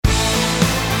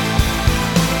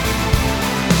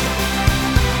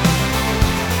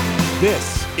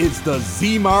This is the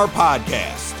ZMAR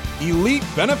Podcast. Elite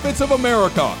Benefits of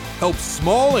America helps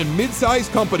small and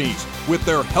mid-sized companies with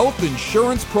their health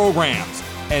insurance programs.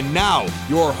 And now,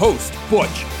 your host,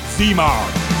 Butch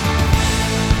ZMAR.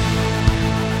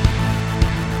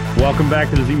 Welcome back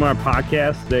to the ZMAR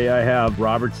Podcast. Today I have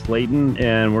Robert Slayton,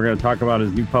 and we're going to talk about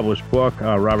his new published book.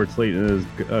 Robert Slayton is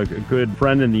a good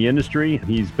friend in the industry.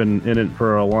 He's been in it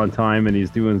for a long time, and he's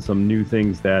doing some new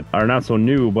things that are not so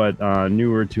new, but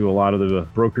newer to a lot of the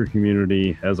broker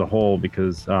community as a whole,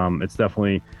 because it's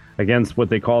definitely against what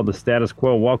they call the status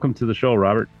quo. Welcome to the show,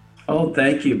 Robert. Oh,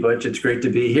 thank you, Butch. It's great to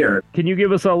be here. Can you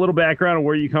give us a little background on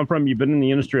where you come from? You've been in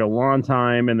the industry a long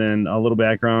time, and then a little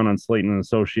background on Slayton &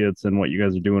 Associates and what you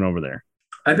guys are doing over there.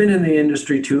 I've been in the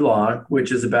industry too long,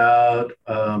 which is about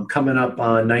coming up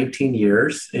on 19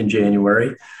 years in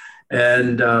January.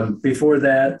 And before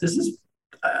that,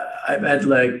 I've had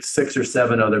like 6 or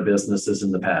 7 other businesses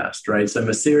in the past, right? So I'm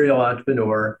a serial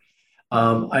entrepreneur.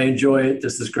 I enjoy it.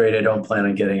 This is great. I don't plan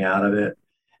on getting out of it.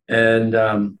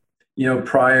 And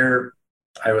prior,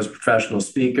 I was a professional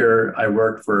speaker. I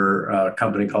worked for a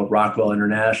company called Rockwell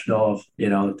International,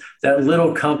 that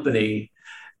little company,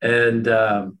 and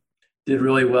did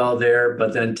really well there.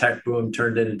 But then tech boom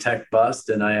turned into tech bust,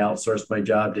 and I outsourced my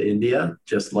job to India,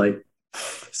 just like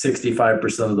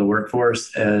 65% of the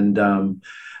workforce, and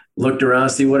looked around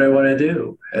to see what I want to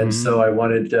do. And so I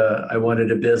wanted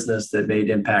a business that made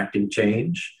impacting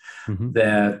change,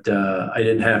 that I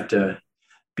didn't have to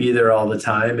be there all the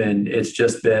time. And it's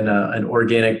just been an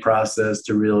organic process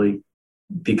to really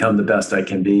become the best I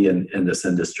can be in this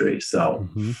industry. So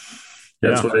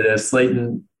that's what it is.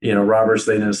 Slayton, Robert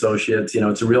Slayton Associates,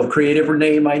 it's a real creative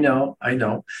name. I know.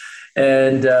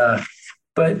 And,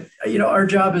 but our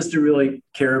job is to really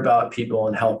care about people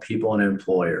and help people and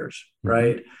employers.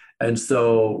 Right. And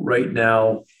so right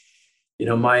now,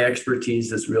 my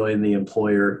expertise is really in the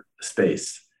employer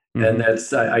space. And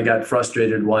that's, I got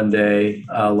frustrated one day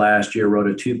last year,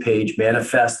 wrote a 2-page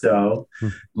manifesto,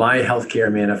 my healthcare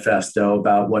manifesto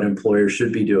about what employers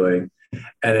should be doing.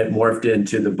 And it morphed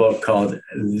into the book called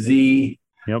The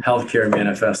Healthcare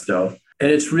Manifesto. And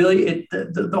it's really,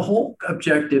 the whole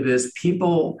objective is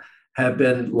people have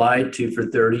been lied to for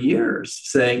 30 years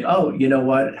saying, oh, you know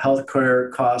what, healthcare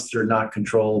costs are not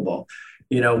controllable.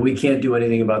 We can't do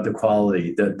anything about the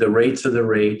quality. The rates are the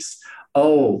rates.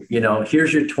 Oh,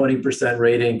 here's your 20%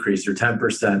 rate increase or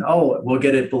 10%. Oh, we'll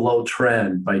get it below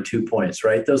trend by 2 points,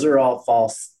 right? Those are all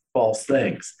false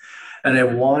things. And I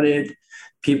wanted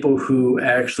people who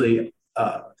actually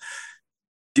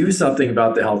do something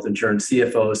about the health insurance,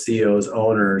 CFOs, CEOs,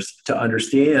 owners, to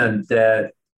understand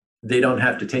that they don't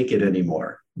have to take it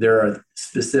anymore. There are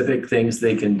specific things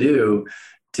they can do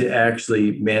to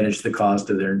actually manage the cost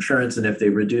of their insurance. And if they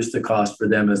reduce the cost for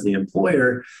them as the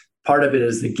employer, part of it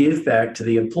is the give back to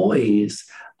the employees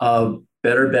of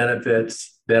better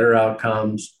benefits, better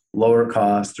outcomes, lower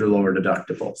costs, or lower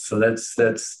deductibles. So that's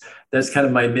kind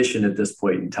of my mission at this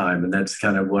point in time. And that's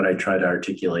kind of what I try to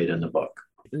articulate in the book.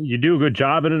 You do a good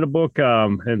job in the book.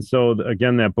 And so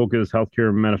again, that book is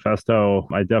Healthcare Manifesto.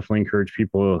 I definitely encourage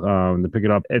people to pick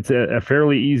it up. It's a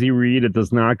fairly easy read. It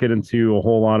does not get into a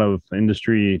whole lot of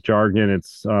industry jargon.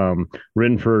 It's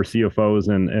written for CFOs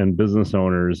and business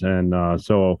owners. And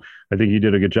so I think you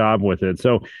did a good job with it.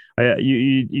 So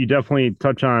you definitely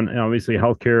touch on obviously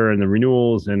healthcare and the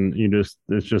renewals, and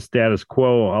it's just status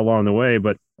quo along the way.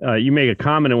 But you make a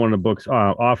comment in one of the books,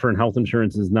 offering health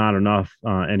insurance is not enough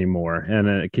anymore.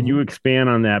 And can you expand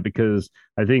on that? Because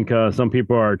I think some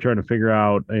people are trying to figure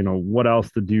out, what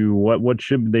else to do. What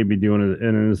should they be doing?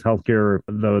 And is healthcare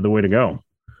the way to go?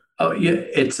 Oh, yeah,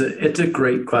 it's a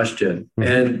great question.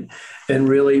 And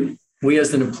really, we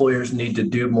as an employers need to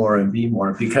do more and be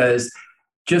more, because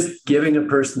just giving a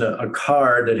person a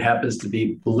card that happens to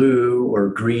be blue or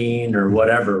green or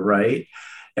whatever, right?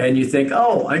 And you think,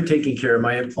 oh, I'm taking care of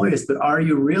my employees, but are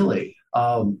you really?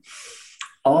 All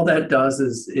that does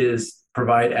is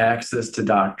provide access to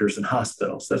doctors and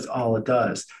hospitals. That's all it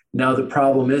does. Now, the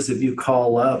problem is if you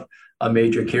call up a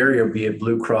major carrier, be it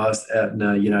Blue Cross,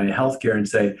 Aetna, United Healthcare, and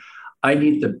say, I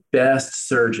need the best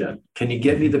surgeon. Can you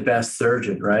get me the best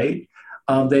surgeon, right?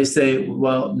 They say,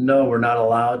 well, no, we're not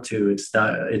allowed to.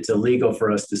 It's illegal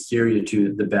for us to steer you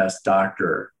to the best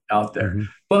doctor out there,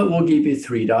 but we'll give you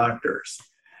 3 doctors.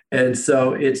 And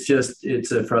so it's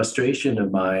a frustration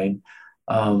of mine.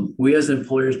 We as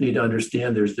employers need to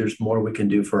understand there's more we can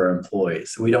do for our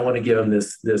employees. We don't want to give them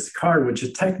this card, which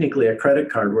is technically a credit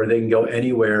card where they can go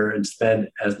anywhere and spend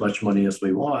as much money as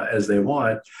they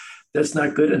want. That's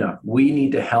not good enough. We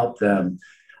need to help them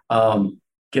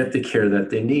get the care that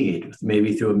they need,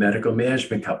 maybe through a medical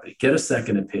management company, get a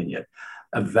second opinion,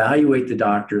 Evaluate the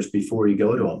doctors before you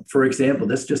go to them. For example,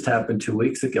 this just happened 2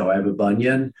 weeks ago. I have a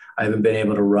bunion. I haven't been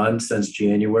able to run since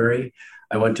January.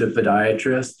 I went to a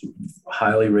podiatrist,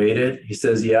 highly rated. He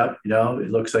says, yep,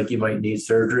 it looks like you might need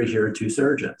surgery. Here are 2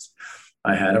 surgeons.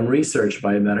 I had them researched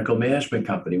by a medical management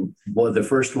company. Well, the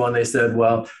first one, they said,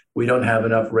 well, we don't have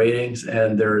enough ratings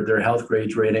and their health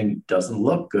grades rating doesn't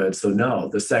look good. So no.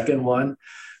 The second one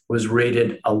was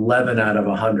rated 11 out of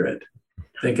 100.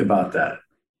 Think about that.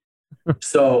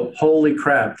 So holy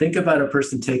crap. Think about a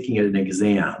person taking an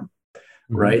exam,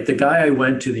 right? The guy I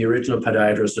went to, the original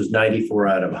podiatrist, was 94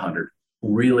 out of 100.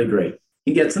 Really great.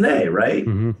 He gets an A, right?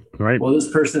 Right. Well,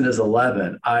 this person is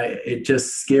 11. It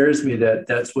just scares me that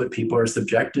that's what people are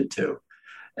subjected to.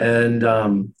 And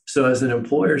so as an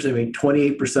employer,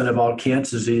 28% of all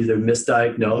cancers are either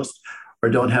misdiagnosed or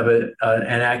don't have an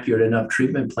accurate enough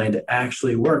treatment plan to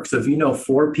actually work. So if you know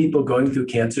 4 people going through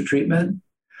cancer treatment,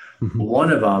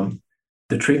 one of them,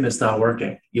 the treatment's not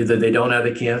working. Either they don't have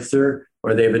the cancer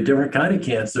or they have a different kind of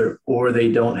cancer, or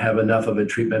they don't have enough of a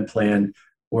treatment plan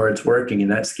where it's working.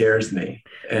 And that scares me.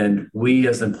 And we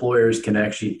as employers can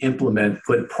actually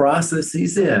put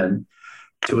processes in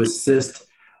to assist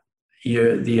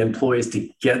the employees to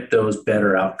get those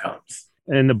better outcomes.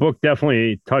 And the book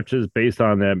definitely touches based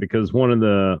on that, because one of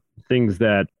the things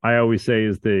that I always say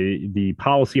is the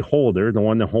policy holder, the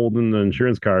one that holding the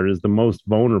insurance card, is the most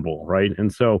vulnerable, right?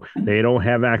 And so they don't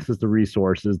have access to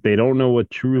resources. They don't know what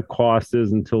true cost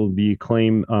is until the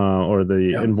claim or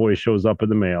the invoice shows up in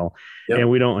the mail, and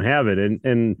we don't have it.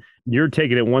 And you're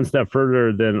taking it one step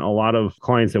further than a lot of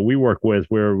clients that we work with,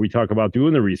 where we talk about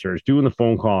doing the research, doing the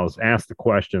phone calls, ask the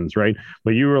questions, right?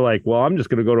 But you were like, well, I'm just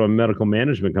going to go to a medical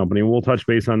management company, and we'll touch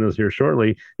base on this here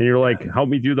shortly. And you're like, help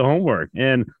me do the homework.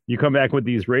 And you come back with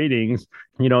these ratings,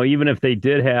 even if they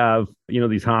did have,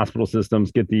 these hospital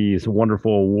systems get these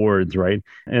wonderful awards, right?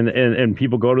 And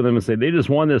people go to them and say, they just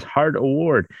won this Hart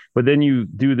award. But then you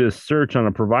do this search on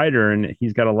a provider and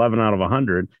he's got 11 out of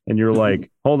 100. And you're like,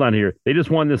 hold on here. They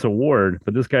just won this award,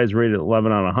 but this guy's rated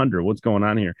 11 out of 100. What's going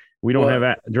on here? We don't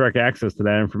have direct access to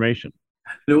that information.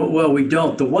 Well, we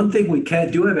don't. The one thing we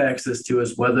do have access to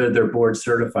is whether they're board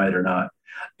certified or not.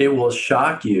 It will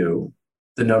shock you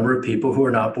the number of people who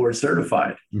are not board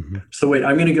certified. So wait,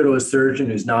 I'm going to go to a surgeon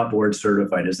who's not board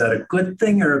certified. Is that a good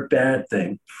thing or a bad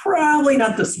thing? Probably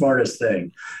not the smartest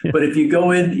thing. But if you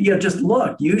go in, just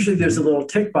look. Usually there's a little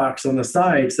tick box on the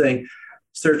side saying,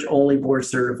 search only board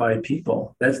certified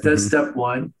people. That's step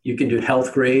one. You can do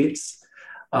healthgrades.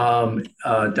 .com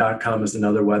is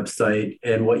another website.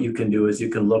 And what you can do is you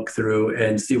can look through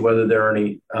and see whether there are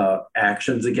any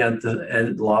actions against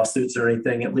and lawsuits or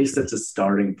anything. At least that's a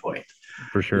starting point.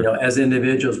 For sure. As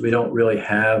individuals, we don't really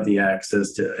have the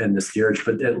access to and the steerage,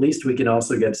 but at least we can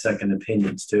also get second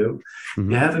opinions too.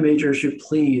 If you have a major issue,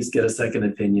 please get a second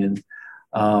opinion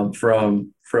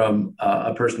from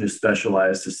a person who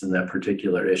specializes in that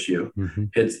particular issue.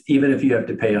 It's even if you have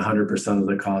to pay 100% of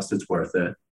the cost, it's worth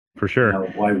it. For sure.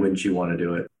 Why wouldn't you want to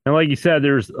do it? And like you said,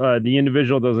 there's the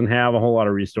individual doesn't have a whole lot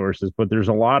of resources, but there's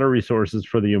a lot of resources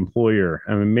for the employer.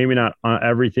 I mean, maybe not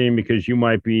everything, because you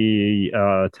might be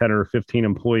a 10 or 15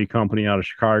 employee company out of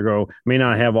Chicago, may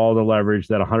not have all the leverage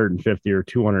that 150 or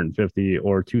 250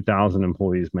 or 2,000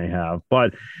 employees may have.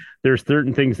 But there's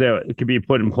certain things that could be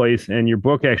put in place. And your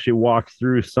book actually walks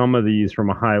through some of these from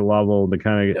a high level to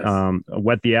kind of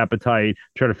whet the appetite,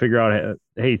 try to figure out,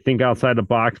 hey, think outside the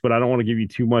box, but I don't want to give you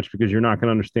too much because you're not going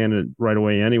to understand it right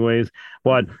away anyways.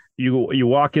 But you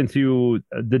walk into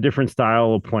the different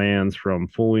style of plans, from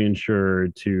fully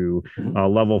insured to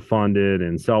level funded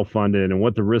and self-funded, and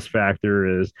what the risk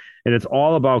factor is. And it's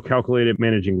all about calculated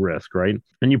managing risk, right?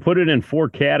 And you put it in 4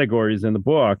 categories in the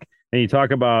book. And you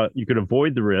talk about, you could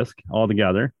avoid the risk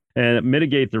altogether and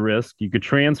mitigate the risk. You could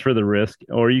transfer the risk,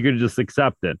 or you could just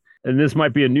accept it. And this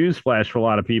might be a newsflash for a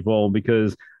lot of people,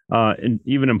 because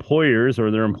even employers or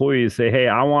their employees say, hey,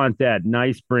 I want that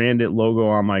nice branded logo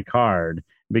on my card,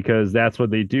 because that's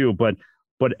what they do. But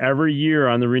every year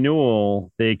on the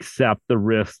renewal, they accept the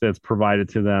risk that's provided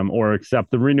to them, or accept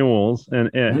the renewals and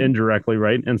indirectly,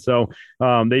 right? And so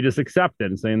they just accept it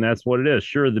and saying that's what it is.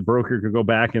 Sure, the broker could go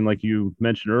back and, like you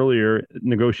mentioned earlier,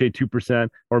 negotiate 2%,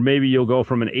 or maybe you'll go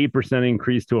from an 8%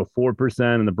 increase to a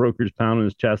 4%, and the broker's pounding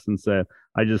his chest and say,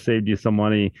 I just saved you some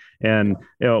money. And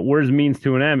where's means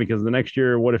to an end? Because the next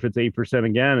year, what if it's 8%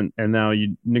 again, and now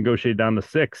you negotiate down to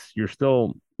 6%?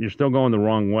 You're still going the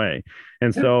wrong way.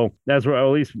 And so that's where,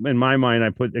 at least in my mind, I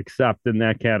put accept in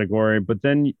that category. But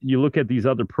then you look at these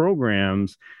other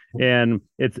programs, and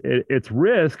it's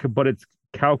risk, but it's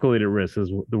calculated risk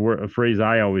is a phrase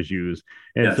I always use.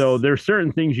 And Yes. so there's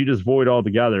certain things you just void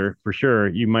altogether. For sure,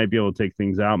 you might be able to take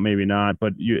things out, maybe not,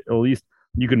 but at least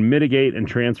you can mitigate and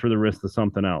transfer the risk to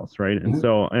something else, right? And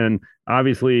so, and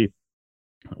obviously,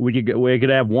 we could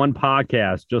have one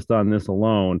podcast just on this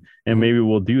alone, and maybe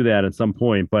we'll do that at some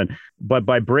point. But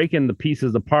by breaking the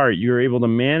pieces apart, you're able to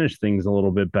manage things a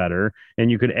little bit better,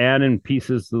 and you could add in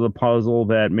pieces to the puzzle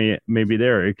that may be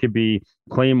there. It could be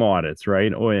claim audits,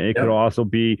 right? Or it could also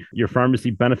be your pharmacy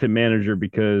benefit manager,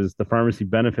 because the pharmacy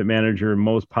benefit manager,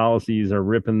 most policies are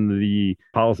ripping the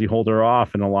policyholder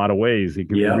off in a lot of ways. It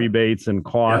could be rebates and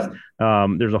costs.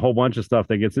 There's a whole bunch of stuff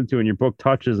that gets into, and your book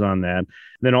touches on that.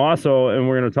 Then also, and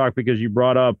we're going to talk, because you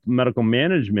brought up medical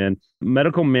management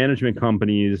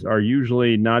companies are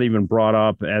usually not even brought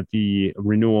up at the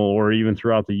renewal or even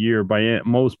throughout the year by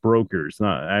most brokers.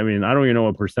 I don't even know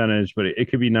what percentage, but it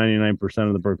could be 99%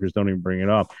 of the brokers don't even bring it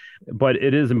up. But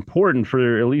it is important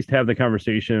for at least have the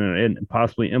conversation and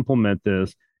possibly implement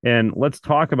this. And let's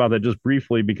talk about that just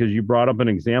briefly, because you brought up an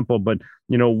example, but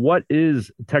what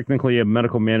is technically a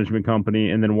medical management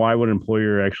company, and then why would an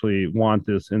employer actually want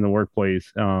this in the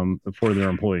workplace for their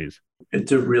employees?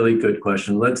 It's a really good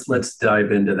question. Let's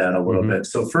dive into that a little bit.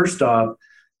 So first off,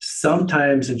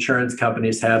 sometimes insurance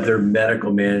companies have their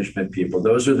medical management people.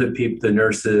 Those are the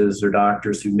nurses or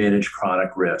doctors who manage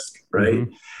chronic risk, right?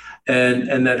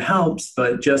 And that helps,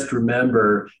 but just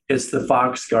remember, it's the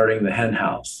fox guarding the hen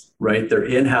house, right? They're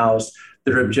in-house.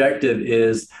 Their objective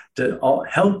is to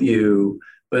help you,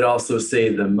 but also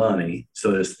save them money,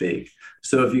 so to speak.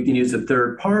 So if you can use a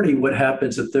third party, what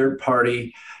happens? A third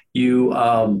party, you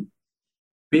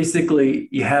basically,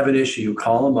 you have an issue, you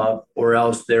call them up, or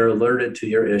else they're alerted to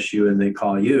your issue and they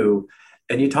call you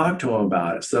and you talk to them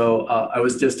about it. So I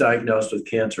was just diagnosed with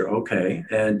cancer. Okay.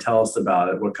 And tell us about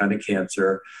it. What kind of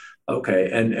cancer? Okay.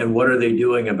 And what are they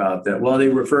doing about that? Well, they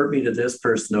referred me to this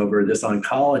person over, this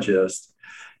oncologist.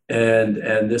 And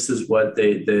this is what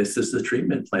this is the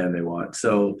treatment plan they want.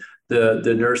 So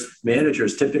the nurse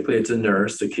managers, typically it's a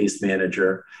nurse, a case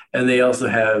manager, and they also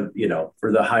have,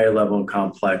 for the higher level and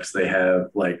complex, they have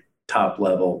like top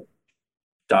level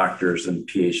doctors and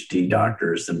PhD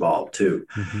doctors involved too.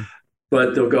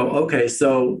 But they'll go, okay,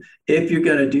 so if you're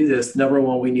going to do this, number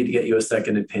one, we need to get you a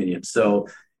second opinion. So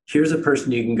here's a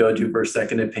person you can go to for a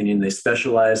second opinion. They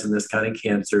specialize in this kind of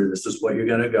cancer. This is what you're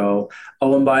going to go.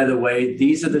 Oh, and by the way,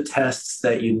 these are the tests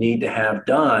that you need to have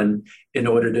done in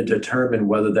order to determine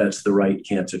whether that's the right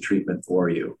cancer treatment for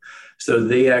you. So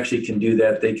they actually can do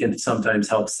that. They can sometimes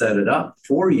help set it up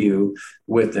for you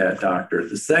with that doctor.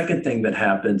 The second thing that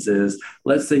happens is,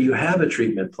 let's say you have a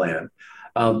treatment plan.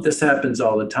 This happens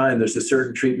all the time. There's a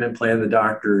certain treatment plan the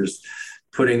doctor's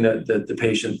putting the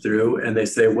patient through, and they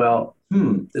say, well,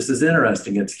 this is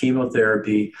interesting. It's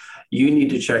chemotherapy. You need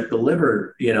to check the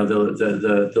liver,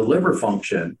 the liver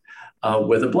function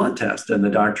with a blood test. And the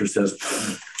doctor says,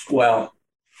 well,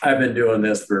 I've been doing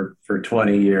this for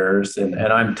 20 years and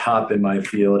I'm top in my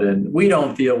field, and we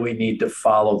don't feel we need to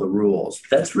follow the rules.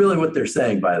 That's really what they're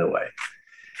saying, by the way.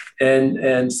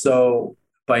 And so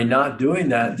by not doing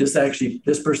that,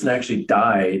 this person actually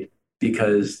died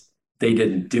because they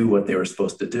didn't do what they were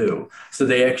supposed to do. So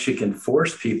they actually can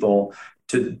force people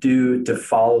to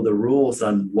follow the rules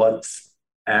on what's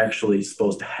actually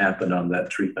supposed to happen on that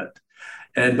treatment.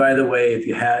 And by the way,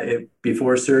 if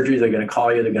before surgery, they're going to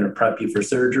call you, they're going to prep you for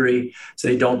surgery.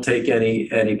 Say, don't take any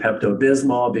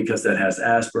Pepto-Bismol because that has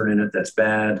aspirin in it, that's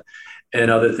bad,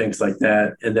 and other things like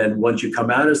that. And then once you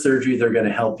come out of surgery, they're going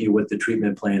to help you with the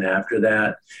treatment plan after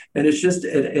that. And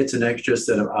it's an extra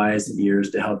set of eyes and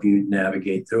ears to help you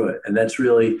navigate through it. And that's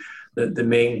really the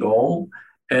main goal.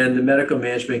 And the medical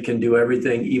management can do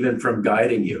everything, even from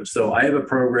guiding you. So I have a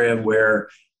program where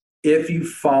if you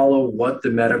follow what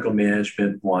the medical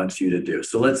management wants you to do.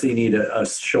 So let's say you need a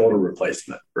shoulder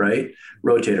replacement, right?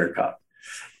 Rotator cuff.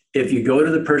 If you go to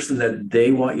the person that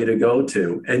they want you to go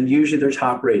to, and usually they're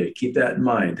top rated, keep that in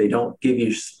mind. They don't give you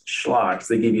schlocks,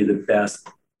 they give you the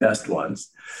best ones.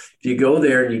 If you go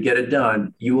there and you get it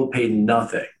done, you will pay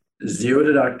nothing. Zero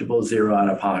deductible, zero out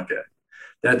of pocket.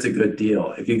 That's a good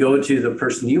deal. If you go to the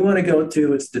person you want to go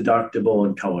to, it's deductible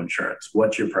and co-insurance.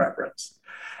 What's your preference?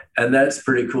 And that's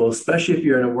pretty cool, especially if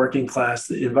you're in a working class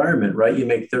environment, right? You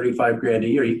make $35,000 a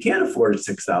year. You can't afford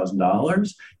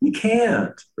 $6,000. You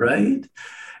can't, right?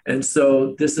 And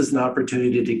so this is an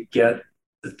opportunity to get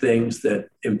the things that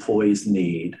employees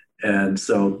need. And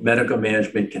so medical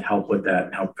management can help with that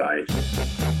and help guide.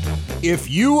 If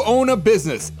you own a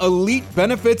business, Elite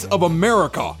Benefits of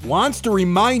America wants to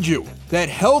remind you that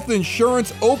health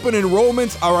insurance open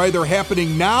enrollments are either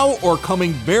happening now or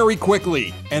coming very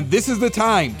quickly. And this is the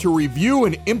time to review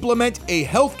and implement a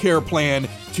healthcare plan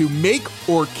to make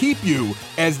or keep you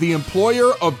as the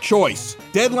employer of choice.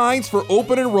 Deadlines for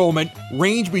open enrollment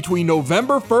range between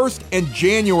November 1st and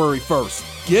January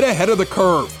 1st. Get ahead of the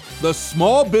curve. The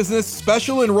Small Business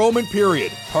Special Enrollment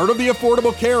Period, part of the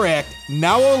Affordable Care Act,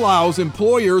 now allows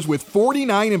employers with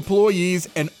 49 employees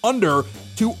and under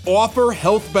to offer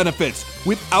health benefits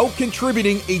without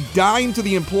contributing a dime to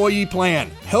the employee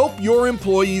plan. Help your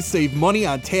employees save money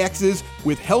on taxes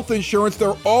with health insurance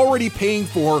they're already paying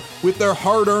for with their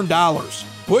hard-earned dollars.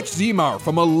 Butch Zemar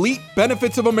from Elite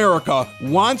Benefits of America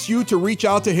wants you to reach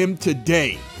out to him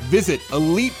today. Visit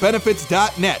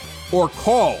elitebenefits.net or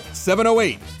call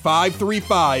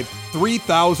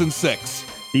 708-535-3006.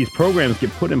 These programs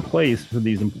get put in place for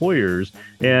these employers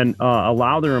and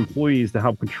allow their employees to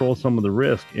help control some of the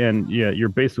risk. And you're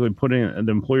basically the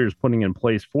employer's putting in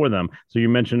place for them. So you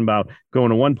mentioned about going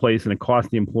to one place and it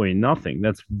costs the employee nothing.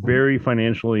 That's very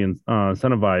financially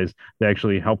incentivized to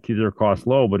actually help keep their costs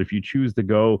low. But if you choose to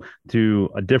go to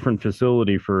a different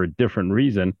facility for a different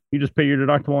reason, you just pay your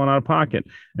deductible and out of pocket.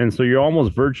 And so you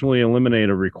almost virtually eliminate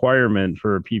a requirement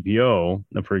for a PPO,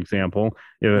 for example,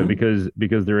 because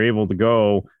they're able to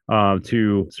go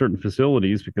to certain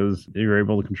facilities because you're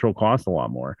able to control costs a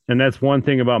lot more. And that's one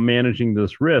thing about managing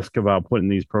this risk about putting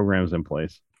these programs in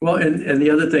place. Well, and the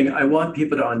other thing I want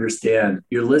people to understand,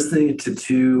 you're listening to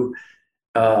two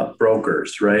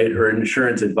brokers, right? Or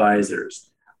insurance advisors.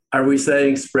 Are we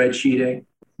saying spreadsheeting?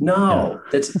 No,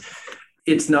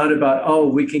 it's not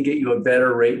about, we can get you a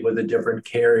better rate with a different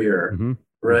carrier. Mm-hmm.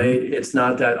 Right. Mm-hmm. It's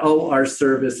not that, our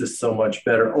service is so much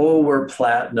better. We're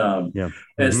platinum. Yeah.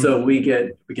 And so we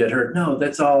get hurt. No,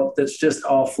 that's just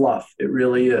all fluff. It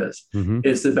really is. Mm-hmm.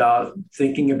 It's about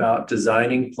thinking about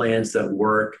designing plans that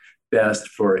work best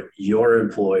for your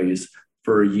employees,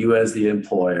 for you as the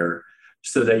employer,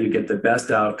 so that you get the best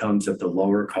outcomes at the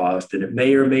lower cost. And it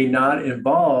may or may not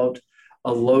involve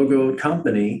a logoed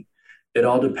company. It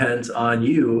all depends on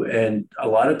you. And a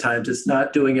lot of times it's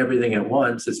not doing everything at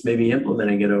once. It's maybe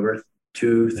implementing it over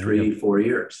 2, 3, 4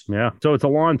 years. Yeah. So it's a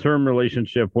long-term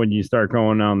relationship when you start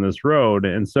going down this road.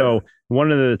 And so one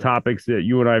of the topics that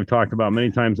you and I have talked about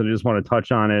many times, and I just want to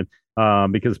touch on it,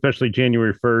 because especially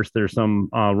January 1st, there's some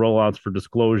rollouts for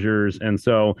disclosures. And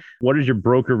so what is your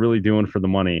broker really doing for the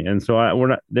money? And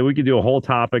so we could do a whole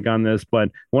topic on this, but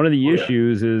one of the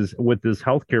issues is with this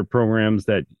healthcare programs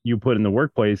that you put in the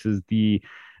workplace is the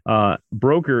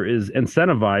broker is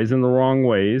incentivized in the wrong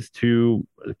ways to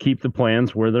keep the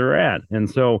plans where they're at.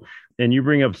 And you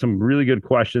bring up some really good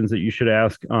questions that you should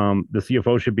ask, the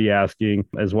CFO should be asking,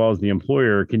 as well as the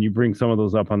employer. Can you bring some of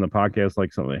those up on the podcast,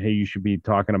 like something, hey, you should be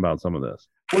talking about some of this?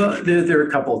 Well, there are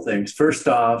a couple of things. First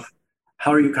off,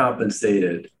 how are you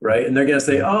compensated, right? And they're going to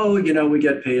say, we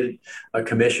get paid a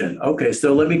commission. Okay,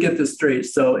 so let me get this straight.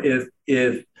 So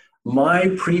if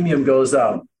my premium goes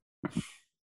up,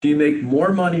 do you make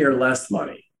more money or less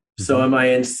money? Mm-hmm. So am I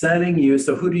incenting you?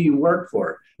 So who do you work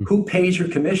for? Mm-hmm. Who pays your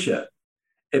commission?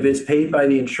 If it's paid by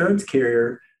the insurance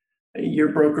carrier, your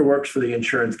broker works for the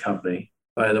insurance company,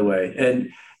 by the way. And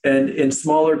in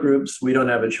smaller groups, we don't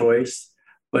have a choice.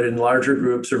 But in larger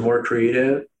groups or more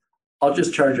creative, I'll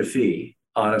just charge a fee,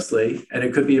 honestly. And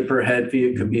it could be a per head fee.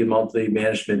 It could be a monthly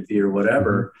management fee or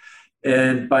whatever.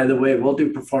 And by the way, we'll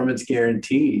do performance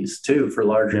guarantees too for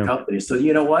larger companies. So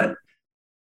you know what?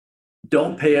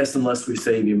 Don't pay us unless we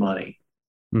save you money.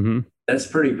 Mm-hmm. That's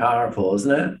pretty powerful,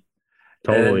 isn't it?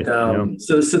 Totally. And,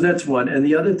 so that's one. And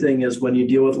the other thing is when you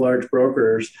deal with large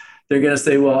brokers, they're going to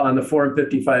say, well, on the Form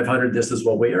 5500, this is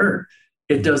what we earn.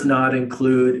 It does not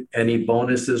include any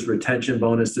bonuses, retention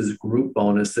bonuses, group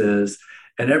bonuses,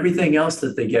 and everything else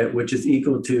that they get, which is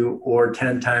equal to or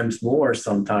 10 times more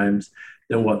sometimes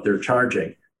than what they're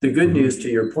charging. The good news to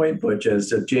your point, Butch,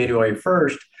 is that January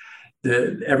 1st,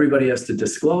 everybody has to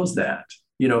disclose that.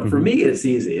 For me, it's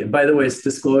easy. And by the way, it's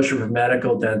disclosure for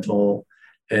medical, dental,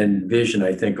 and vision,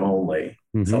 I think only,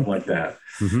 something like that.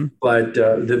 Mm-hmm. But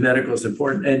the medical is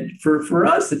important. And for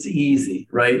us, it's easy,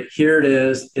 right? Here it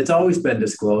is. It's always been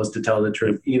disclosed, to tell the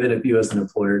truth, even if you as an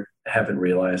employer haven't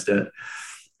realized it.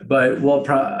 But we're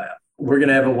going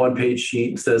to have a one-page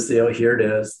sheet that says, here it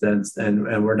is,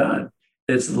 and we're done.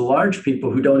 It's the large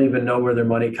people who don't even know where their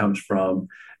money comes from.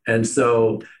 And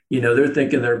so, they're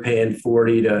thinking they're paying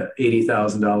 $40,000 to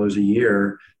 $80,000 a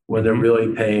year when they're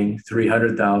really paying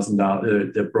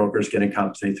 $300,000. The broker's getting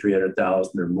compensated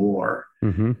 $300,000 or more,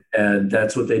 and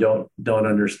that's what they don't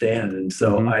understand. And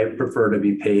so I prefer to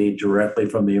be paid directly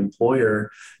from the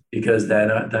employer, because then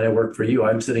I work for you.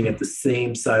 I'm sitting at the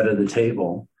same side of the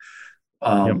table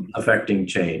affecting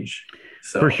change.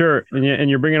 So for sure.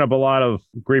 And you're bringing up a lot of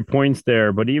great points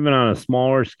there, but even on a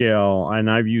smaller scale, and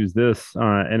I've used this,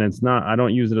 and it's not, I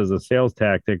don't use it as a sales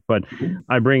tactic, but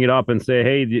I bring it up and say,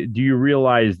 hey, do you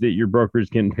realize that your broker's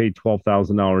getting paid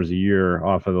 $12,000 a year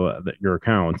off of your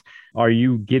account? Are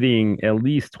you getting at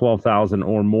least 12,000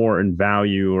 or more in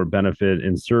value or benefit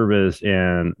in service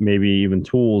and maybe even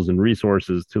tools and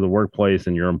resources to the workplace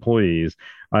and your employees?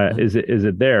 Is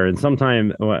it there? And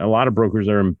sometimes a lot of brokers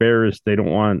are embarrassed. They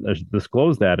don't want to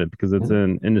disclose that because it's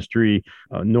an industry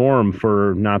norm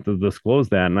for not to disclose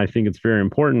that. And I think it's very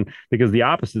important because the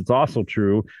opposite is also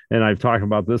true. And I've talked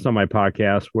about this on my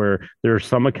podcast where there are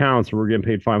some accounts where we're getting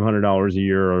paid $500 a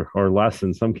year or less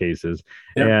in some cases.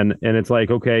 Yeah. And it's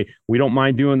like, okay, we don't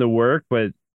mind doing the work,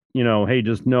 but hey,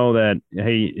 just know that,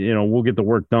 hey, we'll get the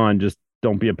work done. Just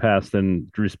don't be a pest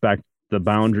and respect the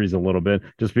boundaries a little bit,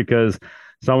 just because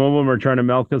some of them are trying to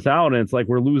milk us out, and it's like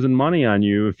we're losing money on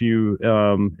you if you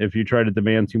try to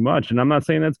demand too much. And I'm not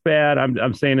saying that's bad.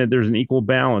 I'm saying that there's an equal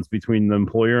balance between the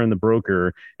employer and the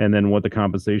broker, and then what the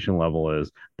compensation level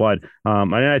is. But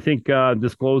I think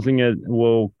disclosing it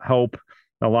will help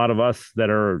a lot of us that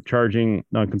are charging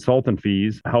consultant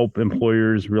fees, help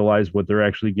employers realize what they're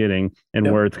actually getting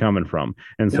and where it's coming from.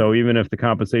 And so even if the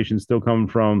compensation is still coming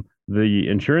from the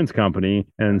insurance company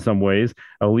in some ways,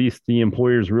 at least the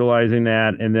employer's realizing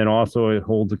that. And then also it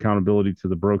holds accountability to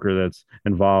the broker that's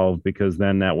involved, because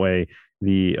then that way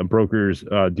the broker's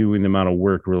doing the amount of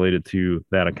work related to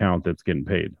that account that's getting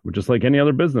paid, just like any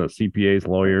other business, CPAs,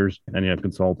 lawyers, and you have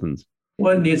consultants.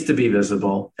 Well, it needs to be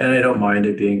visible, and I don't mind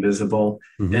it being visible.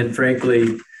 Mm-hmm. And frankly,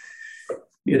 do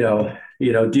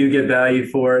you get value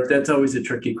for it? That's always a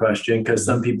tricky question, because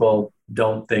some people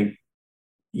don't think,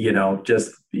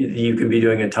 just you can be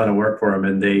doing a ton of work for them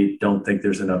and they don't think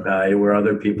there's enough value, where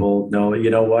other people know,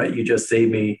 you know what, you just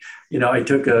saved me. I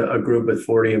took a group with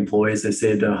 40 employees. I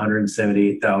saved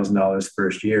 $178,000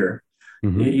 first year.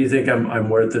 Mm-hmm. You think I'm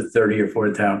worth the $30,000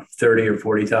 or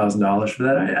 $40,000 for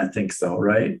that? I think so,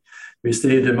 right? We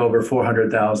saved him over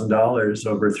 $400,000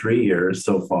 over 3 years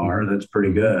so far. That's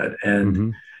pretty good.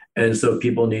 And so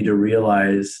people need to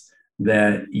realize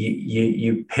that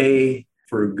you pay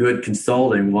for good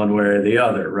consulting one way or the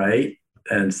other, right?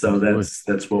 And so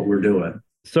that's what we're doing.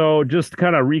 So just to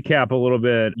kind of recap a little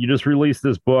bit, you just released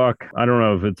this book. I don't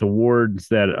know if it's awards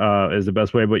that is the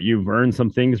best way, but you've earned some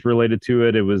things related to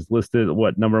it. It was listed,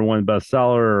 #1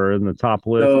 bestseller or in the top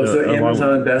list? So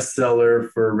Amazon bestseller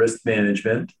for risk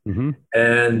management. Mm-hmm.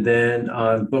 And then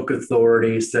on Book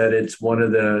Authority said it's one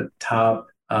of the top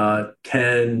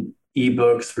 10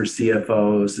 ebooks for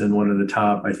CFOs and one of the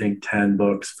top, I think, 10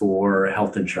 books for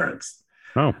health insurance.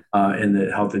 In the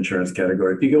health insurance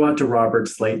category. If you go out to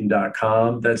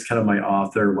robertslayton.com, that's kind of my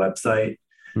author website.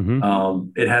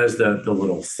 Mm-hmm. It has the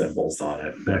little symbols on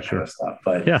it, that kind of stuff.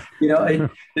 But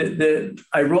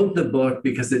I wrote the book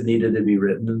because it needed to be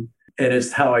written, and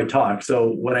it's how I talk. So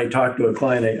when I talk to a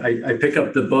client, I pick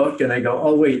up the book and I go,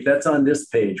 oh wait, that's on this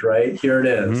page, right? Here it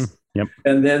is. Mm-hmm. Yep.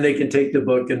 And then they can take the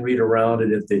book and read around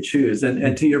it if they choose.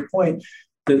 And to your point,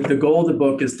 the goal of the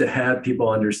book is to have people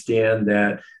understand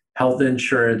that health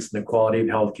insurance and the quality of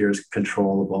healthcare is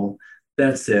controllable.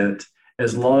 That's it.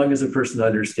 As long as a person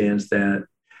understands that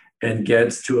and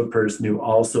gets to a person who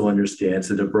also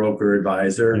understands it, a broker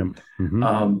advisor,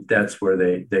 that's where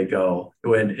they go.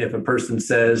 If a person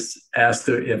says,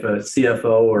 if a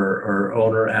CFO or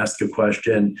owner asks a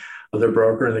question of their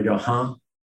broker and they go, huh?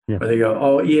 Yeah. Or they go,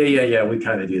 oh, yeah, we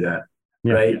kind of do that.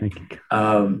 Yeah, right.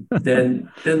 Then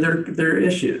there are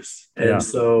issues. And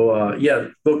so,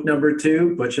 book number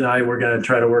 2, Butch and I, we're going to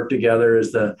try to work together,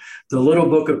 is the little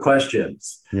book of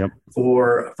questions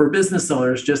for business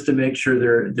owners, just to make sure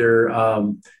they're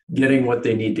getting what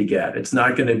they need to get. It's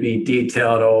not going to be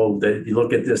detailed. That you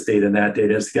look at this data and that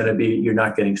data. It's going to be, you're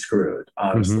not getting screwed.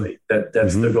 Honestly,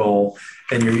 that's the goal,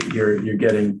 and you're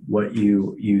getting what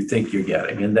you think you're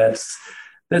getting, and that's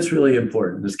really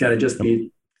important. It's got to just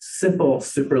be simple,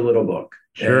 super little book.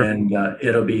 Sure. And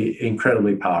it'll be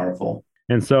incredibly powerful.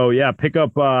 And so, pick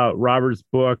up Robert's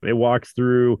book. It walks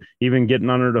through even getting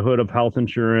under the hood of health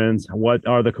insurance. What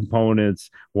are the components?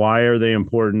 Why are they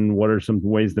important? What are some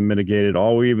ways to mitigate it?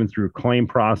 All even through claim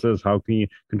process. How can you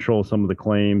control some of the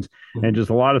claims? Mm-hmm. And just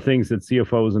a lot of things that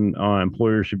CFOs and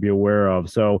employers should be aware of.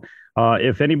 So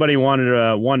if anybody wanted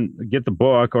to get the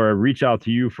book or reach out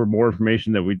to you for more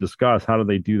information that we discussed, how do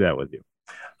they do that with you?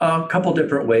 A couple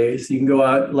different ways. You can go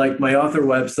out, like my author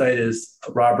website is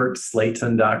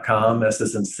robertslayton.com, S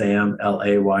as in Sam,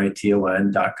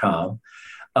 LAYTON.com.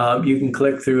 You can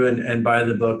click through and buy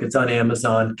the book. It's on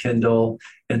Amazon, Kindle,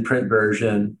 and print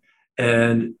version.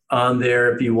 And on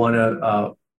there, if you want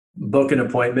to book an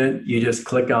appointment, you just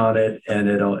click on it and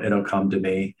it'll come to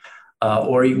me.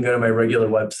 Or you can go to my regular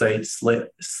website,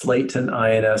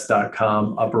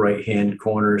 slaytonins.com, upper right-hand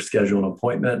corner, schedule an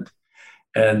appointment.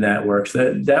 And that works.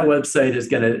 That website is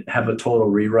going to have a total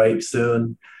rewrite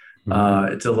soon.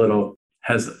 It's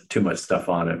has too much stuff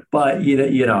on it, but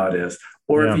you know how it is.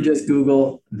 Or if you just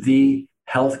Google the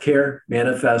Healthcare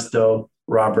Manifesto,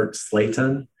 Robert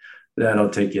Slayton, that'll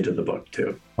take you to the book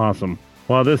too. Awesome.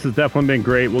 Well, this has definitely been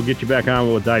great. We'll get you back on.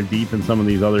 We'll dive deep in some of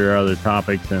these other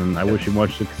topics, and I wish you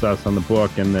much success on the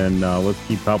book. And then let's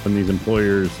keep helping these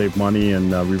employers save money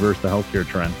and reverse the healthcare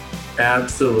trend.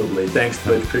 Absolutely. Thanks,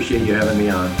 Butch. Appreciate you having me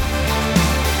on.